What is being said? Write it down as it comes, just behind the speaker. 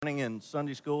In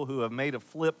Sunday school who have made a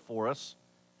flip for us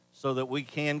so that we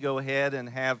can go ahead and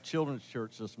have children's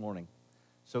church this morning.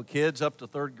 So kids up to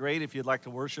third grade, if you'd like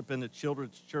to worship in the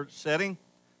children's church setting,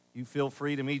 you feel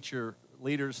free to meet your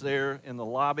leaders there in the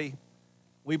lobby.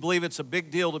 We believe it's a big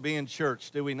deal to be in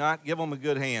church, do we not? Give them a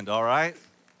good hand, all right?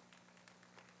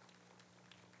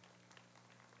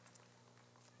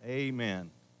 Amen.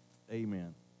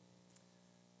 Amen.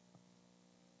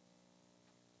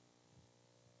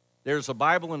 There's a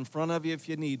Bible in front of you if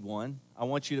you need one. I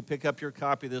want you to pick up your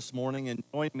copy this morning and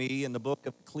join me in the book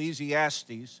of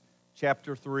Ecclesiastes,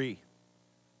 chapter 3.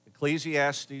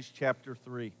 Ecclesiastes, chapter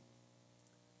 3.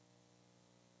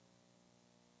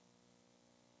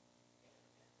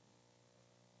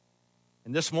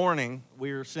 And this morning, we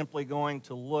are simply going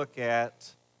to look at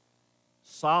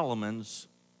Solomon's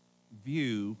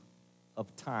view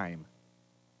of time.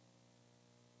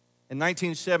 In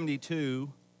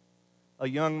 1972, a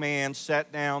young man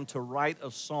sat down to write a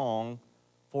song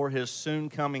for his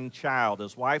soon-coming child.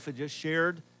 His wife had just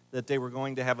shared that they were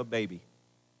going to have a baby.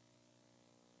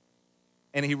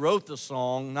 And he wrote the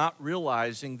song not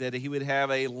realizing that he would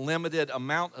have a limited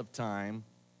amount of time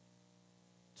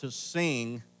to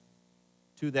sing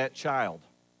to that child.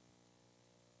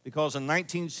 Because in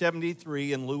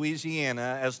 1973 in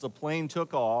Louisiana, as the plane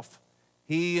took off,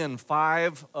 he and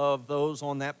 5 of those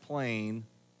on that plane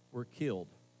were killed.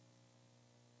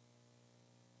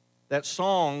 That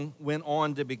song went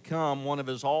on to become one of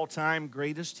his all-time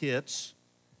greatest hits,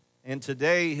 and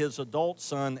today his adult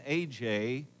son,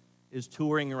 AJ, is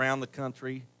touring around the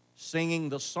country singing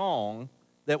the song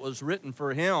that was written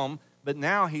for him, but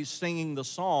now he's singing the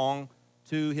song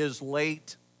to his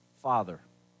late father.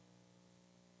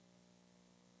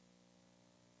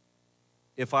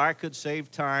 If I could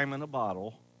save time in a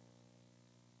bottle,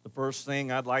 the first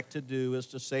thing I'd like to do is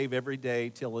to save every day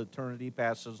till eternity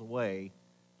passes away,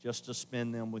 just to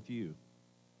spend them with you.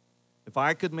 If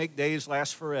I could make days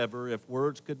last forever, if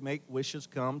words could make wishes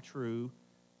come true,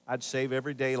 I'd save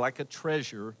every day like a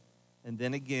treasure, and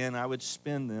then again I would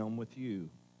spend them with you.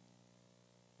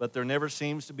 But there never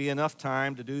seems to be enough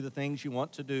time to do the things you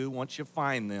want to do once you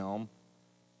find them.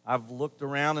 I've looked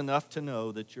around enough to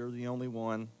know that you're the only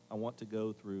one I want to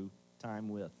go through time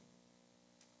with.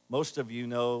 Most of you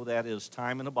know that is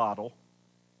Time in a Bottle,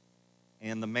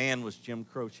 and the man was Jim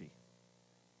Croce.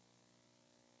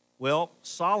 Well,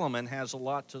 Solomon has a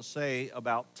lot to say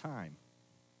about time.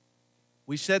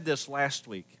 We said this last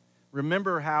week.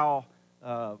 Remember how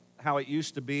it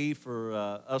used to be for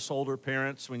us older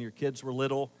parents when your kids were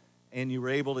little and you were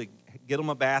able to get them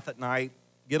a bath at night,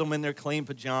 get them in their clean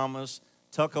pajamas,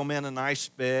 tuck them in a nice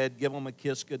bed, give them a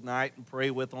kiss goodnight and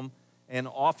pray with them. And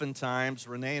oftentimes,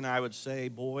 Renee and I would say,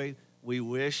 boy, we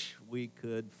wish we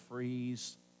could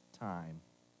freeze time.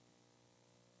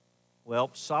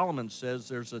 Well, Solomon says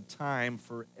there's a time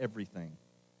for everything.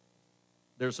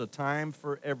 There's a time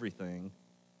for everything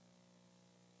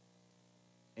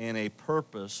and a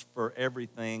purpose for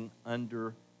everything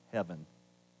under heaven.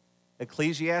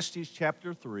 Ecclesiastes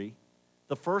chapter 3,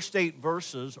 the first 8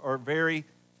 verses are very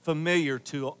familiar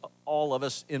to all of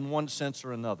us in one sense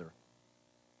or another.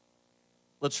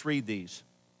 Let's read these.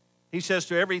 He says,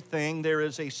 to everything there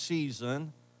is a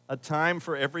season, a time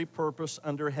for every purpose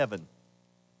under heaven.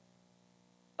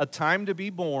 A time to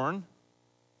be born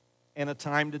and a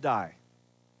time to die.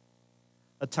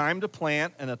 A time to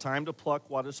plant and a time to pluck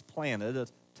what is planted. A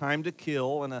time to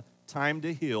kill and a time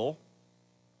to heal.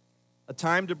 A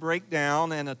time to break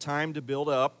down and a time to build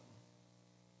up.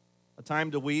 A time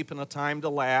to weep and a time to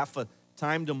laugh. A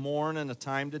time to mourn and a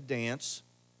time to dance.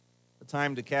 A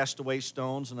time to cast away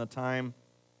stones and a time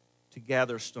to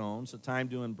gather stones. A time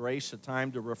to embrace, a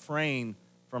time to refrain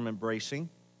from embracing.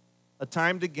 A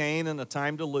time to gain and a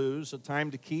time to lose, a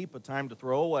time to keep, a time to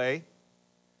throw away,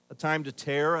 a time to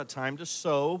tear, a time to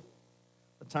sow,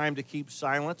 a time to keep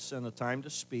silence and a time to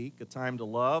speak, a time to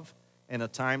love and a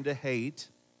time to hate,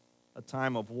 a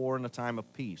time of war and a time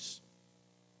of peace.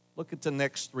 Look at the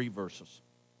next 3 verses.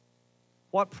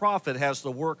 What profit has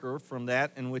the worker from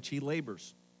that in which he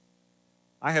labors?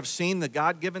 I have seen the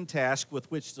God-given task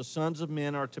with which the sons of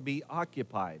men are to be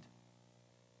occupied.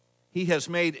 He has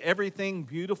made everything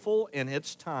beautiful in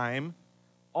its time.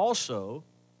 Also,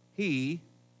 he,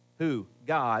 who?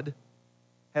 God,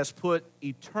 has put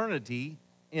eternity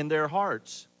in their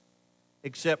hearts,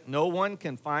 except no one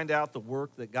can find out the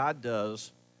work that God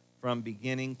does from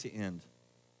beginning to end.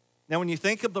 Now, when you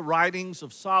think of the writings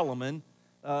of Solomon,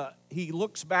 he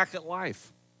looks back at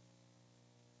life.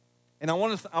 And I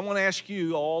want to ask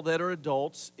you all that are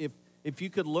adults, if you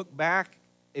could look back,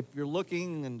 if you're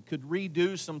looking and could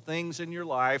redo some things in your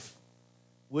life,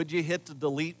 Would you hit the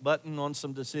delete button on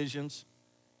some decisions?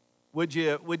 Would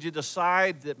you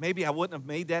decide that maybe I wouldn't have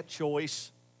made that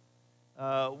choice?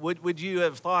 Would you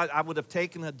have thought I would have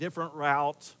taken a different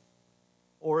route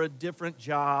or a different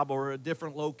job or a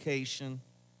different location?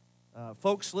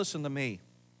 Folks, listen to me.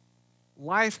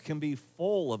 Life can be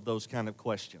full of those kind of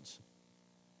questions.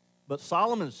 But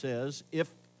Solomon says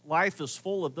if life is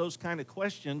full of those kind of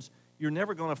questions, you're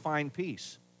never going to find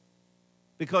peace.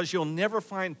 Because you'll never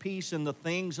find peace in the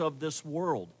things of this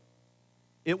world.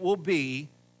 It will be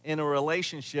in a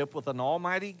relationship with an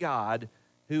almighty God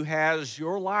who has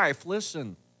your life,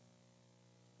 listen,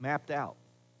 mapped out.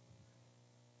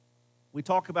 We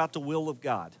talk about the will of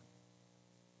God.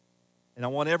 And I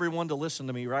want everyone to listen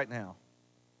to me right now.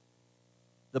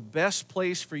 The best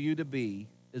place for you to be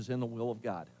is in the will of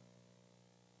God.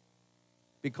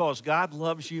 Because God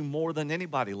loves you more than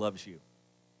anybody loves you.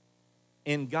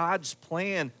 In God's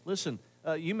plan, listen,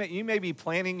 you may be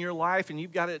planning your life and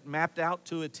you've got it mapped out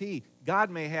to a T. God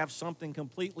may have something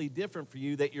completely different for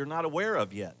you that you're not aware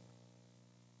of yet.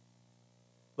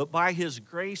 But by His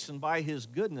grace and by His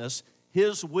goodness,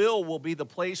 His will be the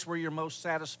place where you're most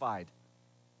satisfied,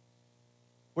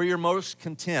 where you're most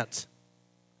content,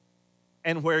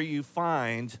 and where you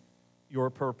find your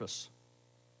purpose.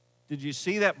 Did you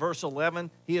see that verse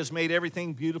 11? He has made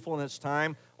everything beautiful in its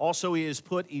time. Also, He has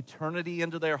put eternity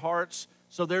into their hearts.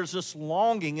 So there's this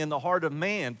longing in the heart of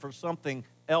man for something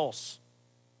else,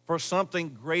 for something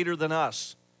greater than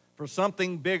us, for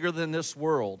something bigger than this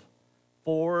world,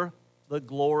 for the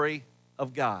glory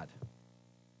of God.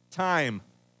 Time,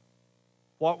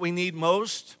 what we need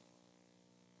most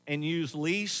and use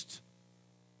least,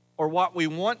 or what we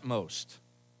want most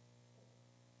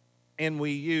and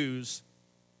we use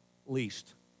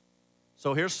least.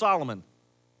 So here's Solomon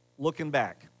looking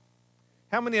back.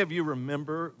 How many of you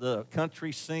remember the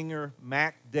country singer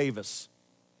Mac Davis?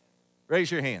 Raise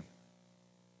your hand.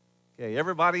 Okay,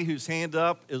 everybody whose hand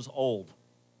up is old.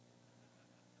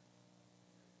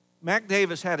 Mac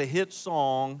Davis had a hit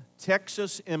song,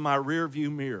 Texas in My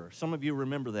Rearview Mirror. Some of you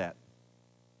remember that.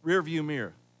 Rearview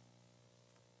mirror.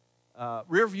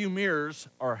 Rearview mirrors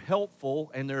are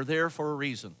helpful and they're there for a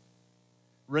reason.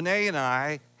 Renee and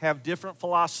I have different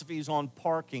philosophies on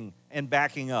parking and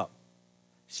backing up.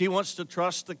 She wants to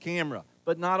trust the camera,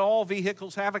 but not all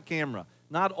vehicles have a camera.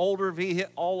 Not all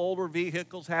older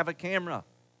vehicles have a camera.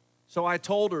 So I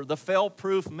told her the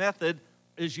fail-proof method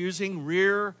is using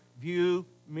rear view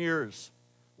mirrors.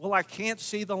 Well, I can't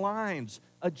see the lines.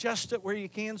 Adjust it where you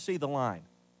can see the line.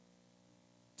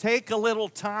 Take a little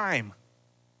time.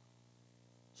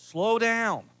 Slow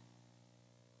down.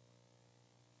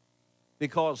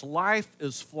 Because life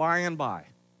is flying by.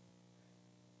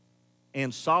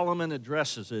 And Solomon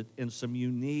addresses it in some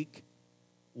unique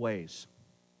ways.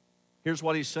 Here's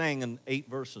what he's saying in 8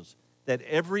 verses. That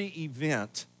every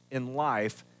event in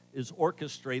life is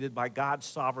orchestrated by God's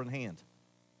sovereign hand.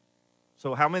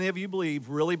 So how many of you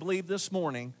really believe this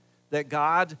morning that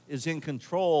God is in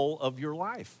control of your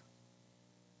life?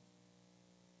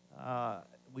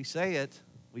 We say it.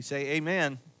 We say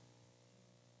amen.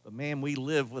 But man, we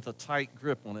live with a tight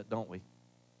grip on it, don't we?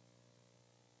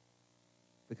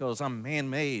 Because I'm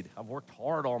man-made. I've worked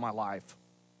hard all my life.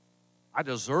 I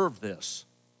deserve this.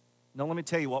 No, let me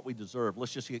tell you what we deserve.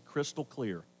 Let's just get crystal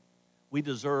clear. We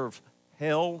deserve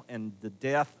hell and the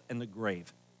death and the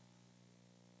grave.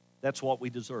 That's what we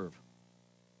deserve.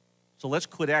 So let's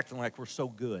quit acting like we're so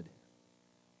good.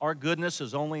 Our goodness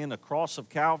is only in the cross of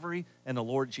Calvary and the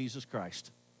Lord Jesus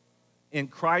Christ. In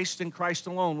Christ and Christ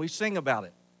alone. We sing about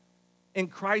it. In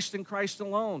Christ and Christ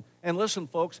alone. And listen,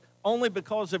 folks, only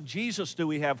because of Jesus do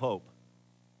we have hope.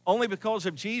 Only because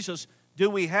of Jesus do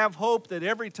we have hope that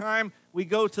every time we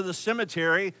go to the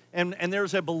cemetery and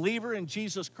there's a believer in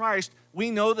Jesus Christ,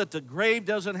 we know that the grave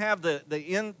doesn't have the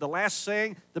end, the last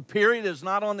saying. The period is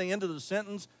not on the end of the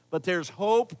sentence, but there's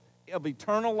hope of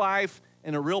eternal life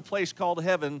in a real place called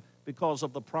heaven because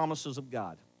of the promises of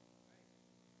God.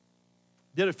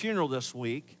 Did a funeral this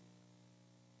week,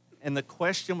 and the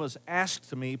question was asked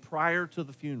to me prior to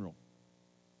the funeral.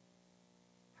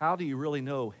 How do you really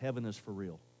know heaven is for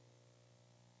real?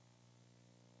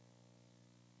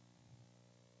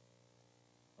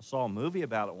 I saw a movie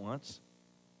about it once.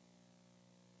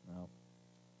 No.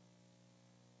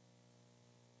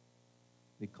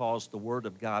 Because the Word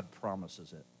of God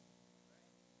promises it.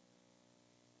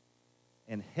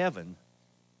 And heaven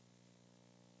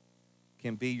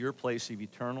can be your place of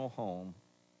eternal home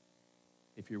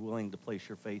if you're willing to place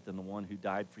your faith in the one who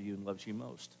died for you and loves you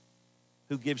most,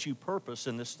 who gives you purpose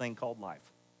in this thing called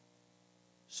life.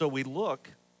 So we look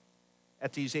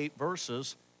at these 8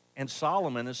 verses, and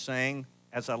Solomon is saying,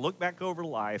 as I look back over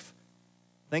life,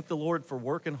 thank the Lord for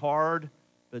working hard,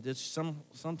 but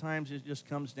sometimes it just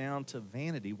comes down to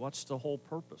vanity. What's the whole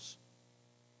purpose?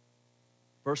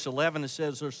 Verse 11, it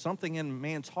says there's something in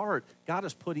man's heart. God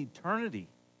has put eternity.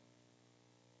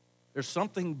 There's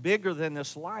something bigger than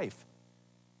this life.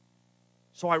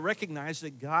 So I recognize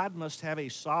that God must have a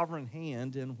sovereign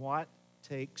hand in what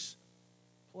takes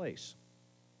place.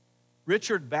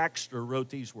 Richard Baxter wrote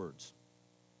these words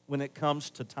when it comes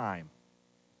to time,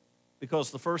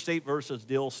 because the first 8 verses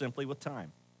deal simply with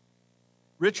time.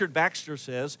 Richard Baxter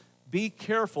says, be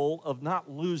careful of not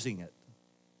losing it.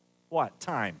 What?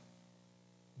 Time.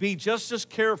 Be just as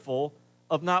careful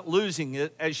of not losing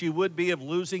it as you would be of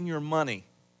losing your money.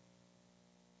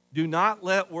 Do not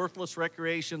let worthless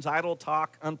recreations, idle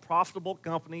talk, unprofitable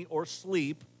company, or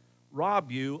sleep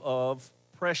rob you of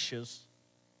precious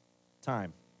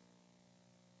time.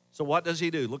 So what does he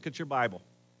do? Look at your Bible.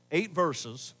 8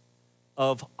 verses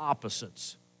of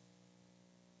opposites.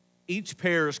 Each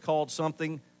pair is called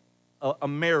something, a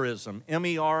merism,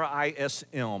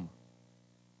 M-E-R-I-S-M.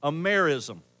 A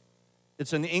merism.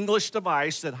 It's an English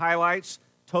device that highlights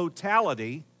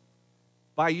totality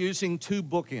by using 2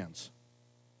 bookends.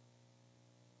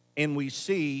 And we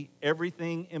see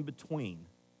everything in between.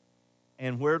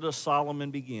 And where does Solomon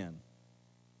begin?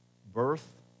 Birth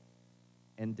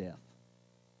and death.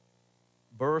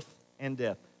 Birth and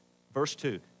death. Verse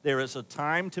 2, there is a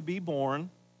time to be born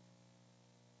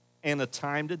and a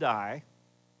time to die,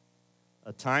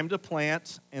 a time to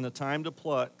plant and a time to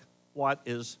pluck what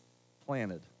is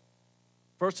planted.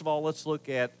 First of all, let's look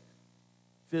at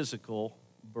physical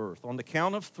birth. On the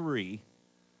count of 3,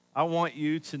 I want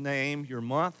you to name your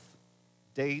month,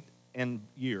 date, and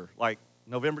year, like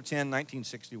November 10,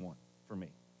 1961 for me,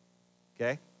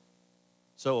 okay?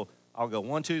 So I'll go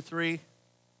 1, 2, 3,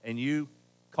 and you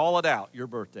call it out, your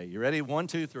birthday. You ready? 1,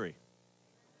 2, 3.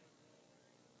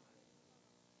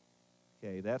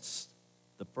 Okay, that's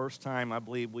the first time I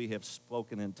believe we have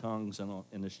spoken in tongues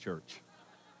in this church.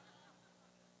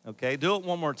 Okay, do it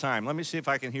one more time. Let me see if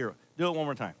I can hear it. Do it one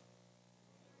more time.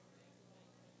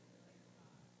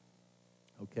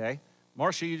 Okay.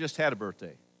 Marcia, you just had a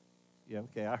birthday. Yeah,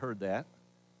 okay, I heard that.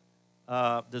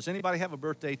 Does anybody have a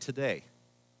birthday today?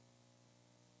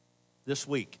 This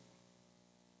week?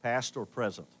 Past or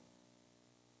present?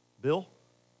 Bill?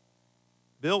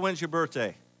 Bill, when's your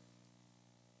birthday?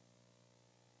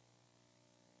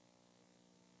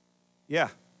 Yeah.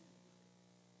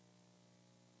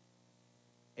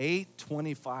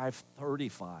 8/25/35.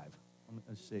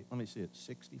 Let me see it.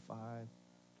 65, 22.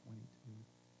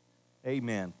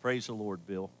 Amen. Praise the Lord,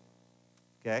 Bill.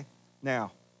 Okay.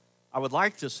 Now, I would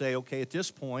like to say, okay, at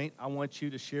this point, I want you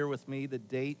to share with me the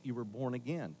date you were born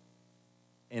again.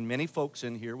 And many folks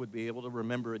in here would be able to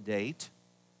remember a date.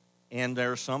 And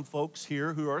there are some folks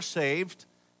here who are saved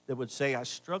that would say, I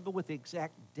struggle with the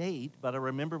exact date, but I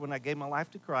remember when I gave my life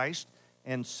to Christ.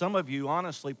 And some of you,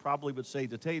 honestly, probably would say,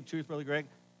 to tell you the truth, Brother Greg,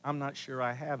 I'm not sure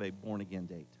I have a born-again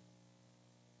date.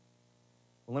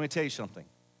 Well, let me tell you something.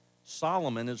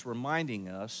 Solomon is reminding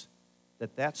us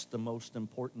that that's the most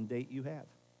important date you have.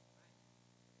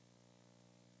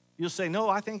 You'll say, no,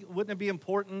 I think, wouldn't it be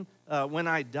important when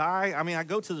I die? I mean, I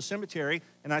go to the cemetery,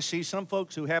 and I see some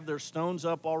folks who have their stones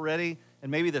up already,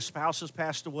 and maybe the spouse has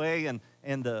passed away, and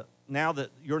now that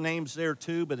your name's there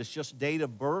too, but it's just date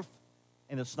of birth,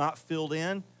 and it's not filled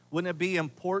in. Wouldn't it be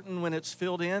important when it's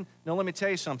filled in? No, let me tell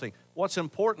you something. What's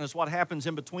important is what happens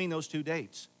in between those 2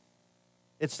 dates.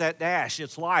 It's that dash.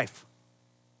 It's life.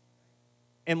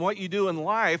 And what you do in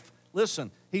life,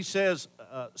 listen, he says,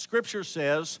 Scripture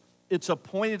says, it's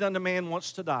appointed unto man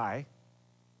once to die,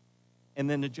 and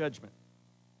then the judgment.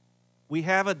 We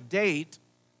have a date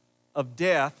of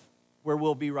death where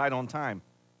we'll be right on time.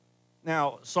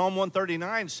 Now, Psalm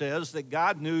 139 says that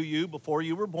God knew you before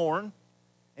you were born,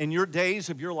 and your days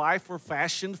of your life were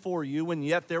fashioned for you, and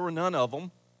yet there were none of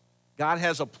them. God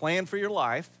has a plan for your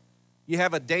life. You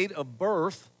have a date of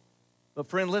birth, but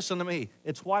friend, listen to me.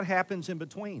 It's what happens in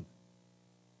between.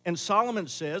 And Solomon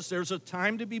says there's a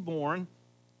time to be born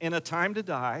and a time to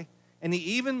die, and he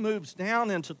even moves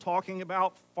down into talking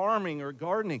about farming or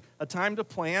gardening, a time to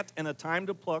plant and a time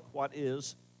to pluck what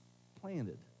is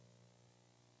planted.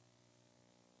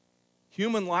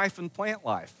 Human life and plant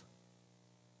life.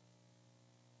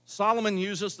 Solomon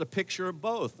uses the picture of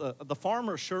both. The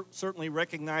farmer certainly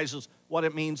recognizes what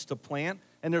it means to plant,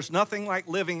 and there's nothing like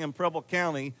living in Preble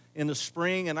County in the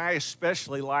spring, and I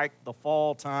especially like the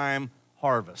fall time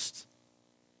harvest,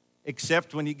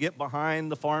 except when you get behind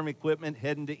the farm equipment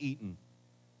heading to Eaton.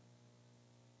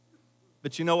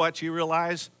 But you know what you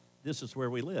realize? This is where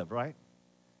we live, right?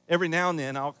 Every now and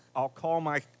then, I'll call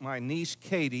my niece,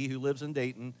 Katie, who lives in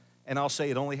Dayton, and I'll say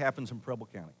it only happens in Preble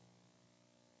County.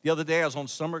 The other day, I was on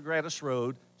Summer Gratis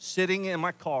Road, sitting in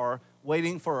my car,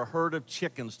 waiting for a herd of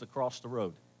chickens to cross the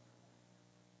road.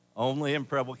 Only in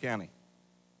Preble County.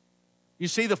 You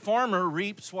see, the farmer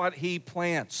reaps what he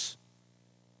plants.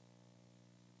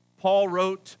 Paul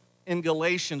wrote in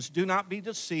Galatians, "Do not be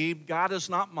deceived, God is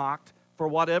not mocked, for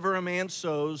whatever a man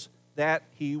sows, that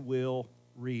he will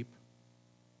reap.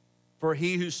 For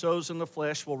he who sows in the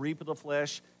flesh will reap of the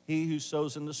flesh, he who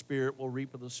sows in the Spirit will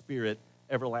reap of the Spirit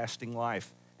everlasting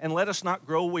life. And let us not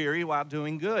grow weary while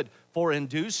doing good, for in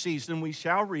due season we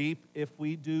shall reap if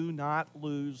we do not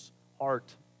lose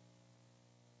heart."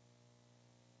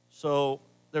 So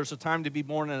there's a time to be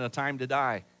born and a time to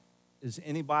die. Is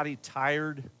anybody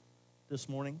tired this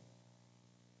morning?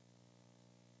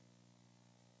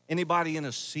 Anybody in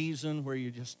a season where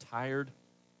you're just tired?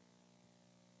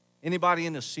 Anybody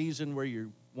in a season where you're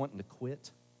wanting to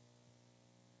quit?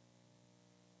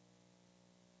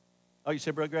 Oh, you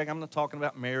say, Brother Greg, I'm not talking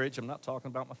about marriage. I'm not talking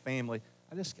about my family.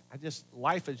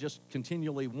 Life is just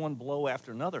continually one blow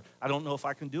after another. I don't know if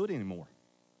I can do it anymore.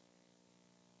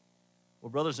 Well,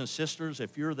 brothers and sisters,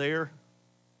 if you're there,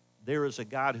 there is a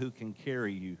God who can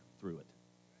carry you through it.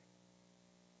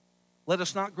 Let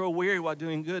us not grow weary while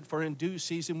doing good, for in due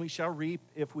season we shall reap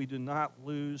if we do not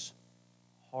lose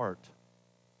heart.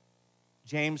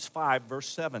 James 5, verse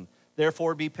 7.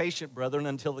 Therefore be patient, brethren,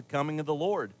 until the coming of the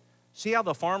Lord. See how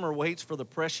the farmer waits for the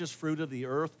precious fruit of the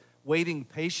earth, waiting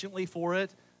patiently for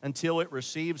it until it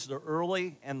receives the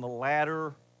early and the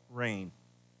latter rain.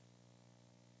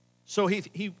 So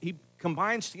he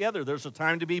combines together. There's a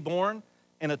time to be born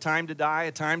and a time to die,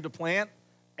 a time to plant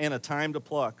and a time to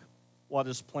pluck what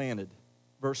is planted.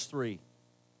 Verse 3,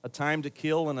 a time to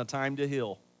kill and a time to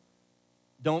heal.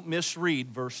 Don't misread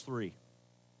verse 3.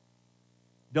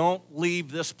 Don't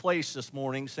leave this place this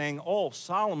morning saying, oh,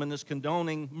 Solomon is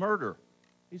condoning murder.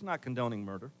 He's not condoning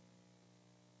murder.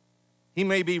 He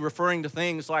may be referring to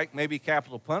things like maybe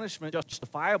capital punishment,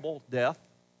 justifiable death.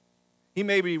 He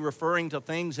may be referring to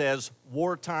things as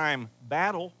wartime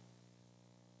battle.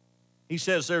 He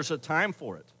says there's a time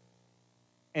for it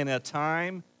and a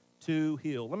time to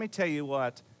heal. Let me tell you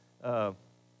what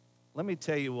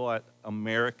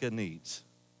America needs.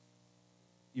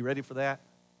 You ready for that?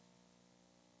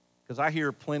 Because I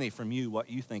hear plenty from you what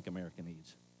you think America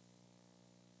needs.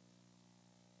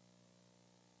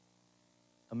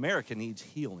 America needs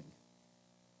healing.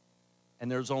 And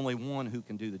there's only one who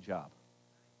can do the job.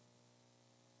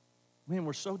 Man,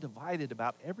 we're so divided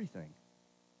about everything.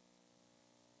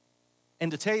 And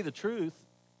to tell you the truth,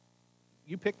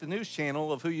 you pick the news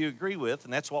channel of who you agree with,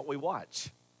 and that's what we watch.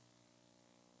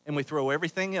 And we throw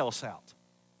everything else out.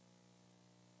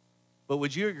 But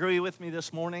would you agree with me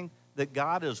this morning that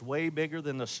God is way bigger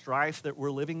than the strife that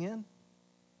we're living in?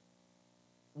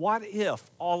 What if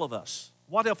all of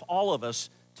us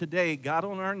today got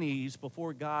on our knees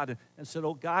before God and said,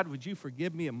 oh God, would you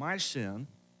forgive me of my sin?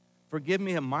 Forgive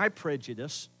me of my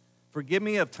prejudice. Forgive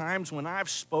me of times when I've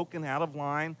spoken out of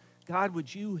line. God,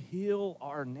 would you heal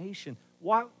our nation?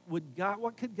 What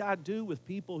could God do with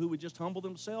people who would just humble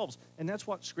themselves? And that's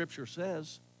what Scripture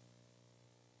says.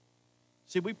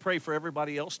 See, we pray for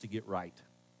everybody else to get right.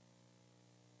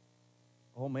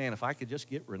 Oh man, if I could just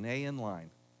get Renee in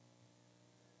line.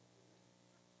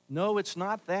 No, it's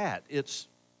not that. It's,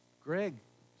 Greg,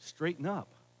 straighten up.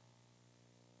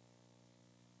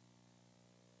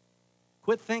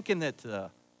 Quit thinking that,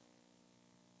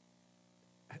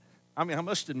 I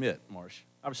must admit, Marsh,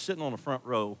 I was sitting on the front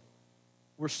row.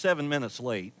 We're 7 minutes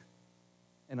late.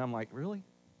 And I'm like, really?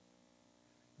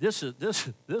 This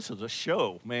is a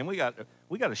show, man. We got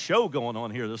a show going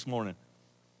on here this morning.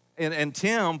 And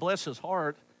Tim, bless his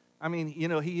heart,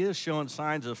 he is showing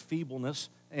signs of feebleness.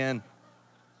 And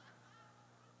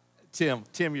Tim,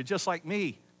 you're just like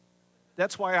me.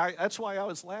 That's why I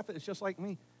was laughing. It's just like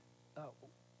me.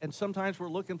 And sometimes we're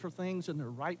looking for things and they're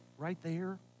right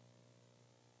there.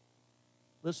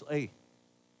 Listen, hey,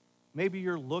 maybe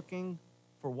you're looking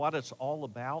for what it's all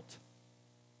about,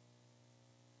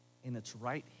 and it's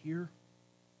right here.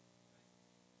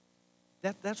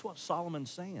 That's what Solomon's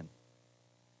saying.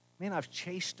 Man, I've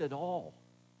chased it all.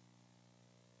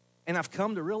 And I've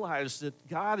come to realize that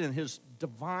God, in His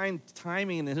divine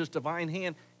timing and in His divine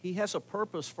hand, He has a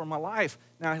purpose for my life.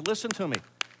 Now, listen to me.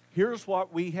 Here's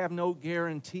what we have no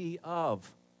guarantee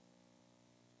of: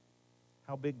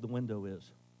 how big the window is.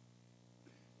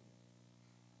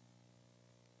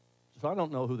 So I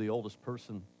don't know who the oldest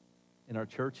person in our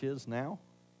church is now,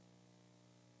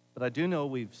 but I do know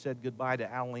we've said goodbye to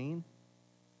Aline,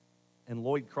 and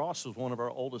Lloyd Cross was one of our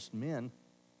oldest men.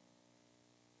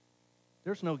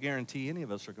 there's no guarantee any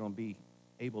of us are going to be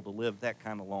able to live that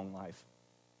kind of long life.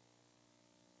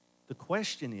 The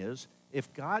question is,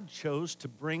 if God chose to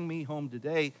bring me home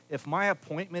today, if my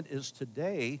appointment is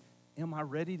today, am I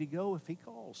ready to go if he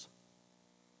calls?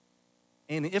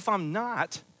 And if I'm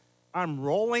not, I'm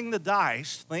rolling the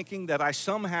dice thinking that I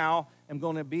somehow am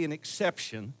going to be an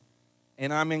exception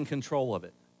and I'm in control of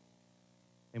it.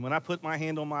 And when I put my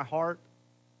hand on my heart,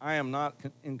 I am not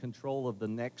in control of the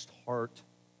next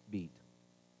heartbeat.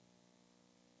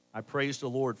 I praise the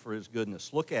Lord for his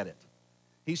goodness. Look at it.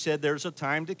 He said there's a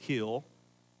time to kill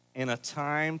and a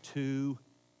time to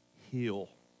heal.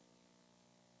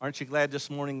 Aren't you glad this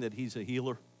morning that he's a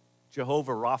healer?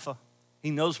 Jehovah Rapha.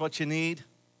 He knows what you need.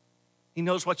 He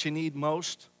knows what you need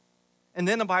most. And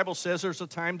then the Bible says there's a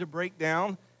time to break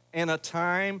down and a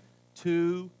time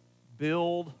to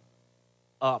build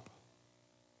up.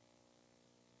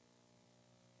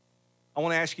 I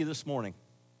want to ask you this morning,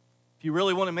 if you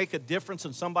really want to make a difference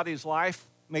in somebody's life,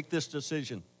 make this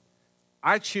decision.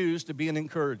 I choose to be an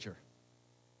encourager.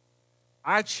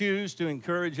 I choose to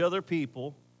encourage other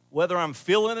people, whether I'm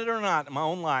feeling it or not in my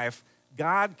own life.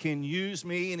 God can use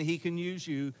me and he can use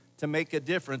you to make a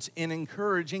difference in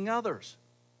encouraging others.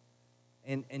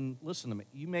 And listen to me,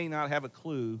 you may not have a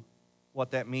clue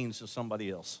what that means to somebody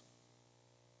else.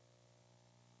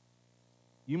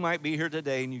 You might be here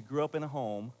today and you grew up in a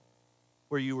home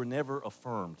where you were never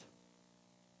affirmed.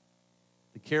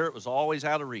 The carrot was always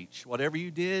out of reach. Whatever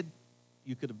you did,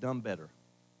 you could have done better.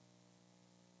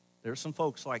 There's some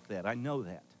folks like that. I know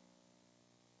that.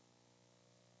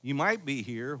 You might be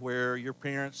here where your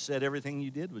parents said everything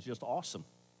you did was just awesome.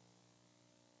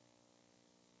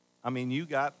 I mean, you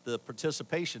got the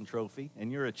participation trophy,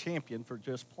 and you're a champion for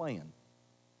just playing.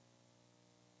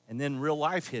 And then real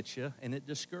life hits you, and it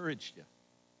discouraged you.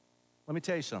 Let me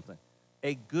tell you something.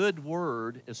 A good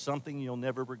word is something you'll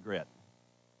never regret.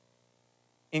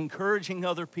 Encouraging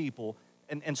other people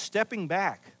and stepping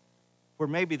back where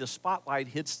maybe the spotlight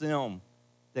hits them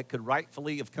that could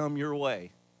rightfully have come your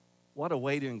way. What a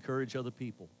way to encourage other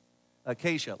people.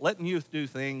 Acacia, letting youth do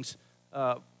things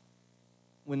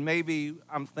when maybe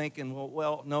I'm thinking,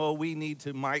 well, no, we need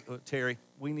to, Terry,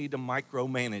 we need to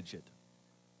micromanage it.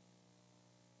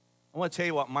 I want to tell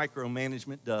you what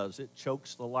micromanagement does. It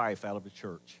chokes the life out of a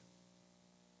church.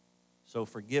 So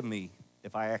forgive me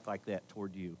if I act like that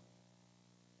toward you.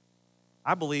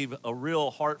 I believe a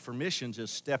real heart for missions is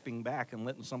stepping back and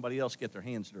letting somebody else get their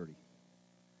hands dirty.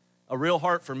 A real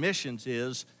heart for missions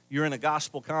is you're in a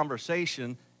gospel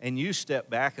conversation and you step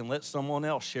back and let someone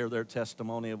else share their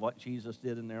testimony of what Jesus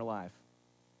did in their life.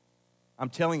 I'm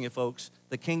telling you, folks,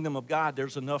 the kingdom of God,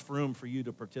 there's enough room for you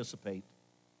to participate.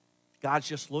 God's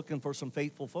just looking for some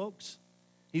faithful folks.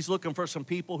 He's looking for some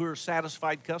people who are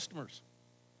satisfied customers.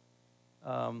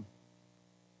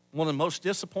 One of the most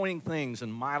disappointing things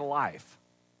in my life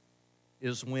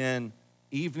is when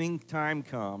evening time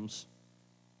comes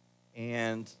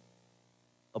and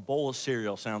a bowl of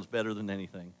cereal sounds better than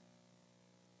anything.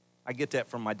 I get that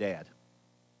from my dad.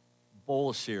 Bowl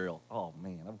of cereal. Oh,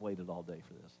 man, I've waited all day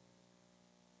for this.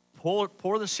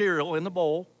 Pour the cereal in the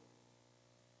bowl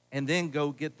and then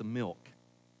go get the milk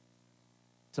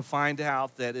to find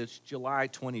out that it's July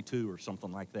 22 or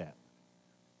something like that.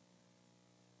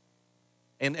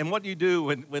 And what do you do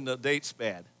when the date's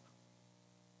bad?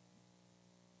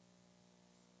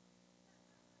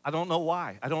 I don't know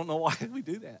why. I don't know why we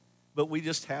do that. But we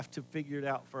just have to figure it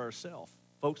out for ourselves.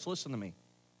 Folks, listen to me.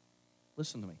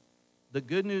 Listen to me. The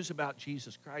good news about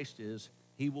Jesus Christ is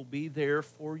he will be there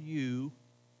for you.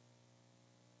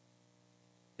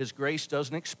 His grace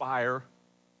doesn't expire.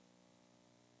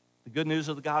 The good news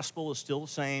of the gospel is still the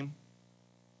same.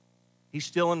 He's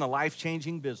still in the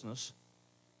life-changing business.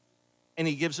 And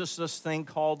he gives us this thing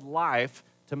called life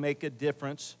to make a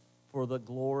difference for the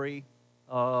glory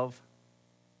of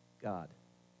God.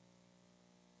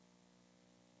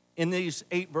 In these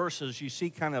 8 verses, you see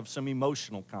kind of some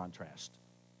emotional contrast.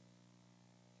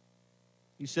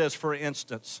 He says, for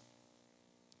instance,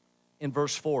 in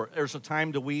verse 4, there's a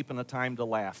time to weep and a time to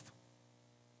laugh.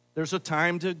 There's a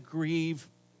time to grieve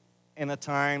and a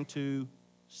time to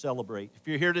celebrate. If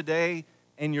you're here today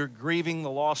and you're grieving the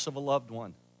loss of a loved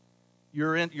one,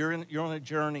 you're on a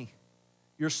journey.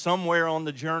 You're somewhere on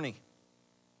the journey.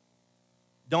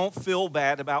 Don't feel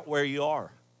bad about where you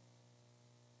are.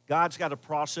 God's got to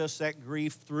process that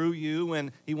grief through you,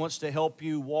 and he wants to help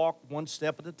you walk one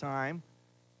step at a time.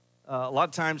 A lot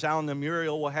of times, Alan and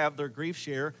Muriel will have their grief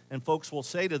share, and folks will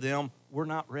say to them, we're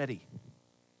not ready.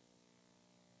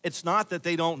 It's not that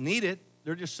they don't need it.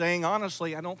 They're just saying,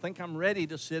 honestly, I don't think I'm ready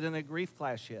to sit in a grief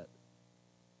class yet.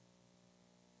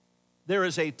 There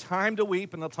is a time to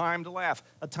weep and a time to laugh,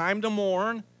 a time to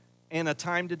mourn and a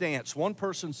time to dance. One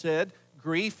person said,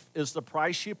 grief is the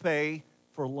price you pay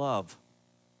for love.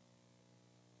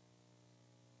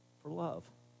 For love.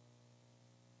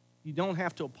 You don't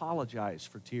have to apologize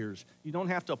for tears. You don't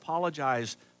have to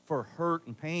apologize for hurt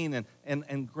and pain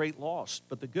and great loss.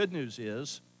 But the good news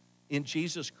is, in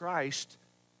Jesus Christ,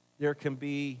 there can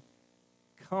be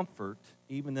comfort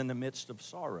even in the midst of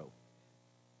sorrow.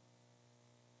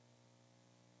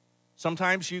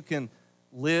 Sometimes you can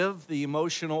live the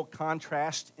emotional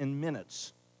contrast in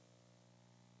minutes.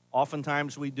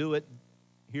 Oftentimes we do it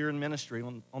here in ministry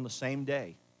on the same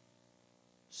day,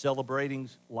 celebrating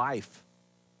life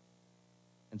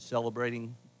and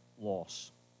celebrating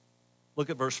loss. Look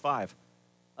at verse 5.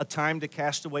 A time to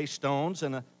cast away stones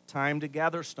and a time to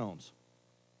gather stones.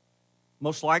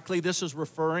 Most likely this is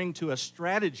referring to a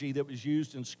strategy that was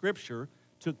used in Scripture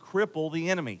to cripple the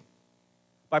enemy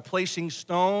by placing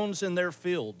stones in their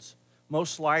fields,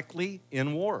 most likely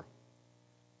in war.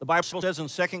 The Bible says in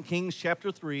 2 Kings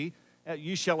chapter 3,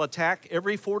 you shall attack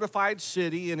every fortified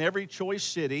city and every choice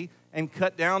city and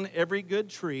cut down every good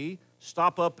tree,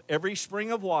 stop up every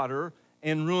spring of water,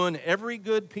 and ruin every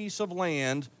good piece of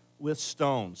land with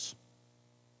stones.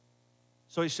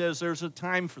 So he says there's a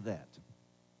time for that.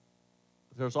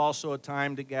 But there's also a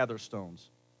time to gather stones.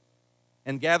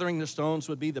 And gathering the stones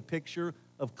would be the picture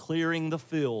of clearing the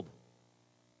field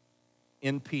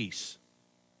in peace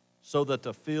so that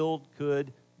the field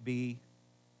could be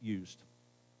used.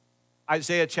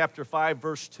 Isaiah chapter 5,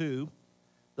 verse 2,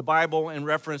 the Bible in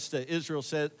reference to Israel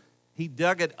said, he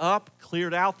dug it up,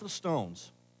 cleared out the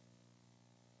stones,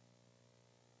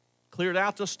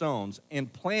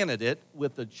 and planted it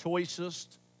with the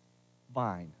choicest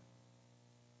vine.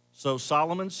 So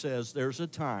Solomon says there's a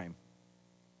time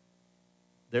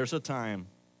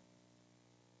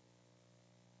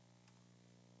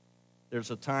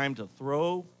to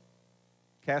throw,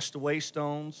 cast away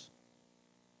stones,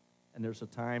 and there's a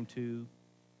time to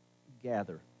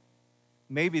gather.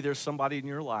 Maybe there's somebody in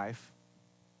your life,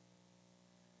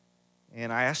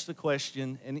 and I ask the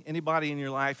question, anybody in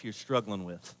your life you're struggling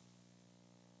with?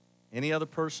 Any other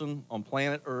person on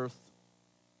planet Earth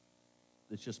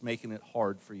that's just making it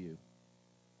hard for you?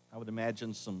 I would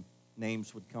imagine some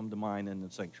names would come to mind in the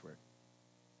sanctuary.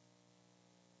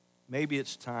 Maybe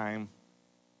it's time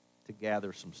to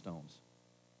gather some stones.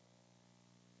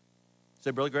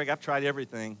 Say, Brother Greg, I've tried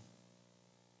everything.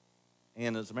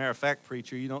 And as a matter of fact,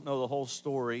 preacher, you don't know the whole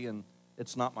story, and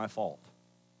it's not my fault.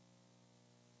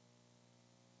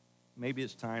 Maybe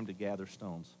it's time to gather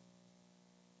stones.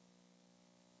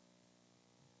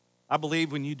 I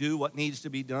believe when you do what needs to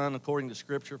be done according to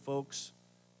Scripture, folks,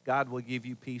 God will give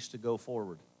you peace to go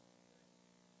forward.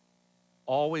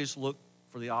 Always look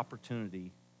for the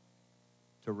opportunity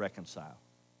to reconcile.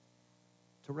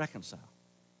 To reconcile.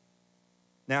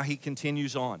 Now he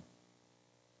continues on.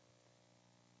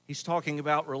 He's talking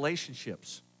about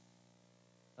relationships.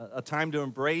 A time to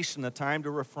embrace and a time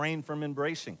to refrain from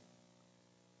embracing.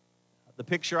 The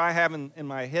picture I have in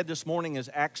my head this morning is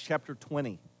Acts chapter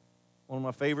 20, one of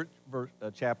my favorite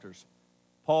chapters.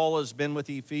 Paul has been with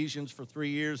the Ephesians for 3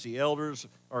 years. The elders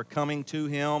are coming to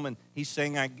him, and he's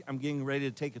saying, I'm getting ready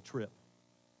to take a trip.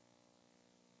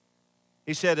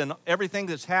 He said, in everything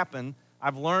that's happened,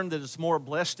 I've learned that it's more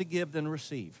blessed to give than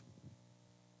receive.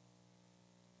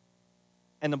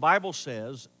 And the Bible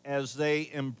says, as they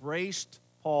embraced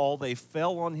Paul, they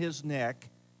fell on his neck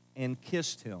and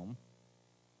kissed him.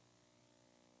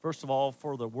 First of all,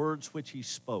 for the words which he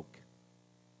spoke.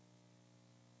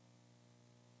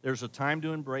 There's a time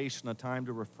to embrace and a time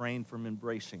to refrain from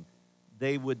embracing.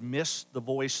 They would miss the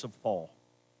voice of Paul.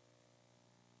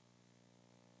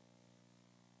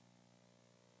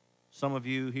 Some of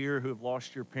you here who have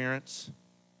lost your parents,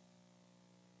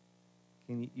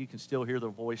 you can still hear their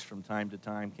voice from time to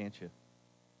time, can't you?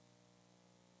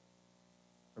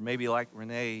 Or maybe like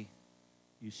Renee,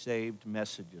 you saved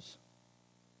messages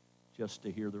just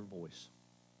to hear their voice.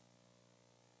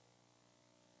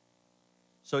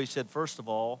 So he said, first of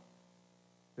all,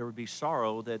 there would be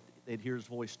sorrow that they'd hear his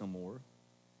voice no more,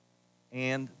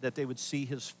 and that they would see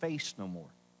his face no more.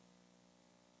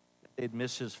 They'd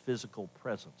miss his physical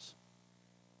presence.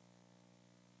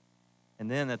 And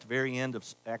then at the very end of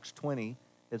Acts 20,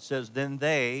 it says, then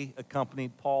they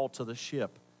accompanied Paul to the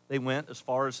ship. They went as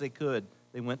far as they could.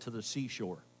 They went to the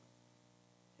seashore,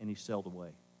 and he sailed away.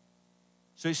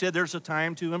 So he said there's a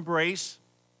time to embrace,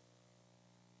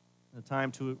 and a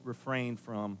time to refrain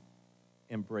from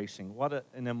embracing. What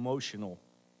an emotional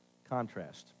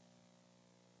contrast.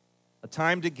 A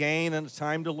time to gain and a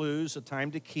time to lose, a time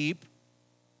to keep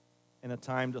and a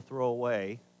time to throw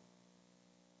away,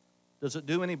 Does it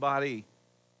do anybody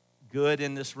good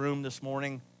in this room this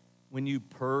morning when you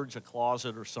purge a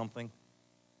closet or something?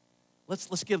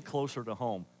 Let's get closer to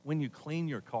home. When you clean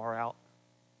your car out.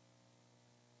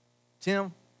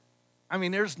 Tim, I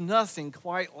mean, there's nothing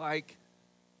quite like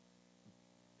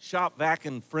shop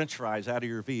vacuum French fries out of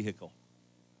your vehicle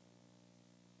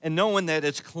and knowing that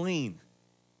it's clean.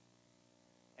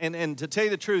 And to tell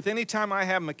you the truth, anytime I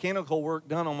have mechanical work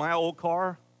done on my old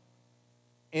car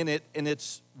and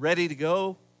it's ready to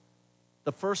go,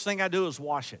 the first thing I do is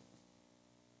wash it,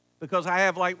 because I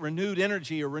have like renewed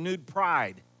energy or renewed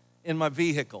pride in my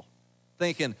vehicle,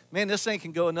 thinking, man, this thing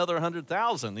can go another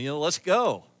 100,000. Let's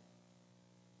go.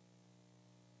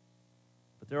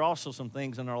 But there are also some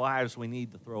things in our lives we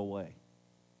need to throw away.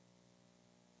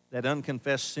 That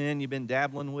unconfessed sin you've been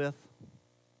dabbling with,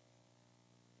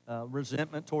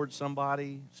 resentment towards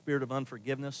somebody, spirit of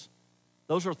unforgiveness.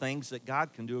 Those are things that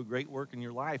God can do a great work in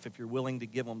your life if you're willing to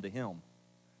give them to Him.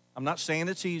 I'm not saying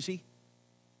it's easy.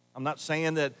 I'm not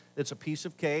saying that it's a piece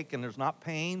of cake and there's not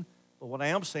pain. But what I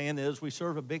am saying is we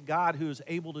serve a big God who is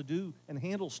able to do and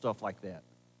handle stuff like that.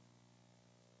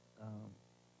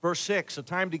 Verse 6, a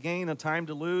time to gain, a time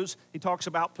to lose. He talks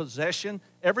about possession.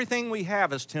 Everything we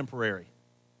have is temporary.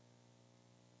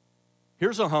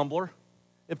 Here's a humbler.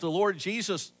 If the Lord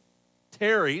Jesus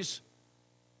tarries,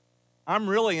 I'm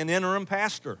really an interim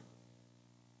pastor.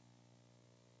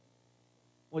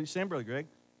 What are you saying, Brother Greg?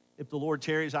 If the Lord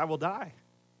tarries, I will die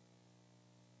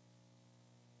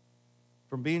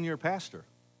from being your pastor.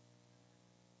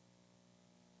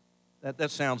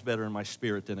 That sounds better in my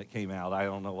spirit than it came out. I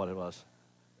don't know what it was.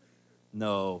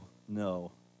 No.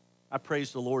 I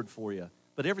praise the Lord for you.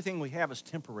 But everything we have is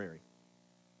temporary.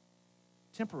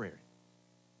 Temporary.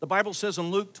 The Bible says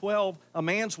in Luke 12, a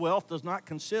man's wealth does not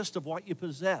consist of what you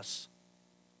possess.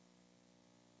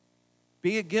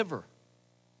 Be a giver.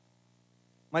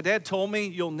 My dad told me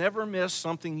you'll never miss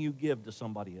something you give to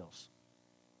somebody else.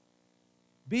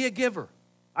 Be a giver.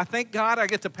 I thank God I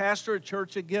get to pastor a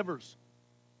church of givers.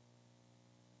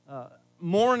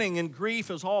 Mourning and grief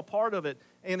is all part of it.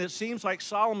 And it seems like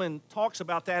Solomon talks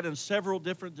about that in several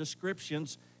different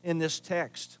descriptions in this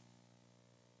text.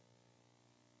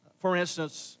 For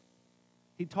instance,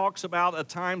 he talks about a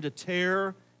time to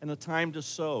tear and a time to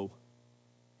sow.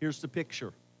 Here's the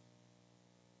picture.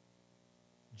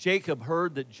 Jacob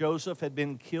heard that Joseph had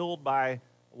been killed by a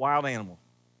wild animal,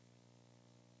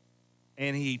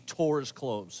 and he tore his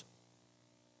clothes.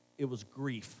 It was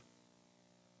grief.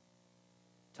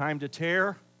 Time to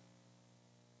tear,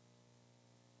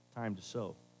 time to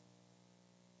sow.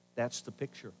 That's the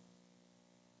picture.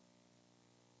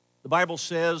 The Bible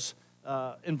says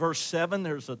in verse 7,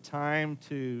 there's a time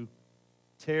to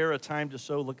tear, a time to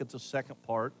sow. Look at the second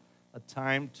part. A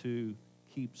time to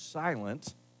keep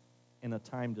silent and a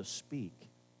time to speak.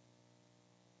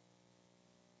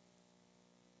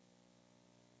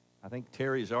 I think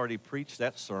Terry's already preached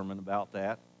that sermon about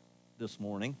that this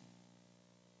morning.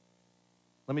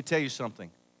 Let me tell you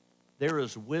something. There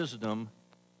is wisdom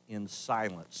in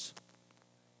silence.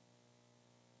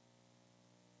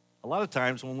 A lot of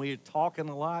times when we're talking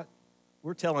a lot,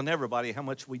 we're telling everybody how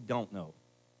much we don't know.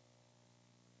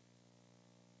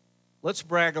 Let's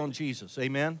brag on Jesus,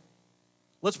 amen?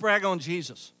 Let's brag on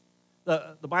Jesus.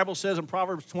 The Bible says in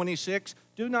Proverbs 26,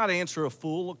 do not answer a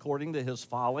fool according to his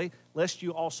folly, lest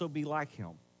you also be like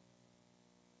him.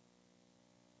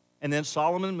 And then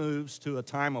Solomon moves to a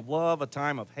time of love, a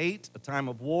time of hate, a time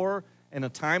of war, and a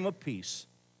time of peace.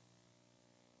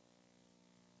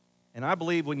 And I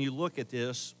believe when you look at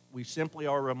this, we simply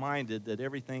are reminded that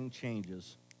everything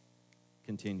changes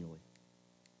continually.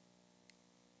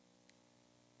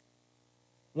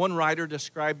 One writer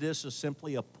described this as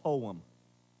simply a poem,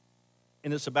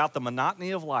 and it's about the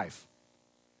monotony of life.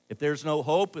 If there's no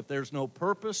hope, if there's no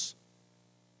purpose,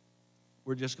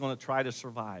 we're just going to try to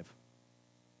survive.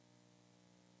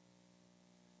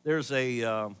 There's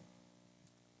you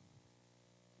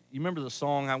remember the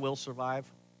song, I Will Survive?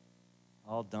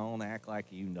 Oh, don't act like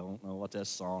you don't know what that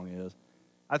song is.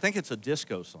 I think it's a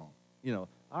disco song.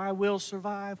 I will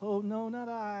survive, oh no, not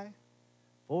I,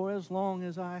 for as long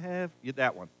as I have.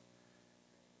 That one.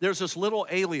 There's this little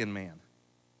alien man,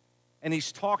 and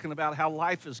he's talking about how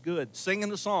life is good, singing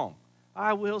the song,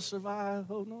 I will survive,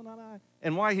 oh no, not I.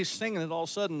 And while he's singing it, all of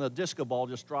a sudden the disco ball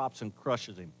just drops and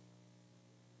crushes him.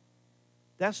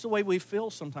 That's the way we feel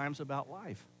sometimes about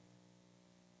life.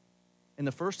 And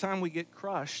the first time we get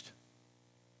crushed,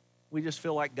 we just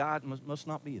feel like God must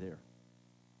not be there.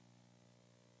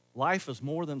 Life is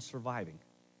more than surviving.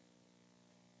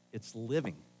 It's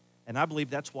living. And I believe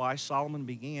that's why Solomon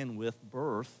began with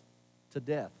birth to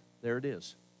death. There it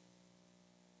is.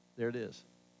 There it is.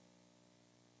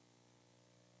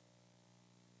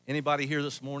 Anybody here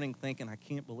this morning thinking, I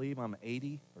can't believe I'm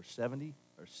 80 or 70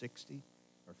 or 60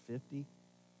 or 50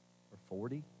 or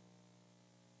 40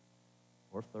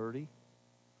 or 30?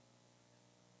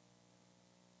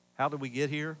 How did we get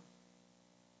here?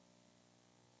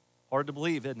 Hard to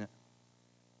believe, isn't it?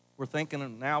 We're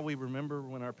thinking now we remember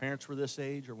when our parents were this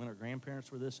age or when our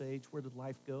grandparents were this age. Where did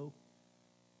life go?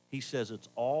 He says it's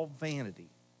all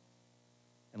vanity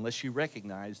unless you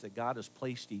recognize that God has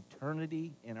placed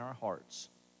eternity in our hearts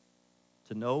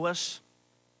to know us.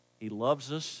 He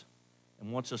loves us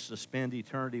and wants us to spend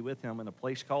eternity with Him in a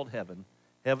place called heaven.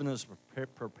 Heaven is a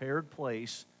prepared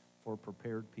place for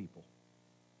prepared people.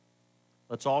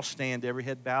 Let's all stand, every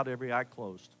head bowed, every eye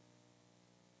closed.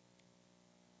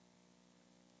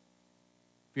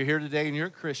 If you're here today and you're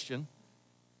a Christian,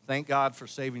 thank God for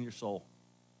saving your soul.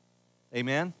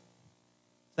 Amen?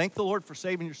 Thank the Lord for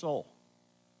saving your soul.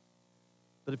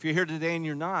 But if you're here today and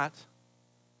you're not,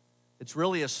 it's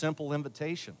really a simple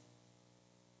invitation.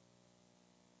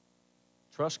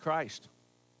 Trust Christ.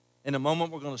 In a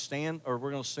moment, we're going to stand, or we're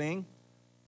going to sing.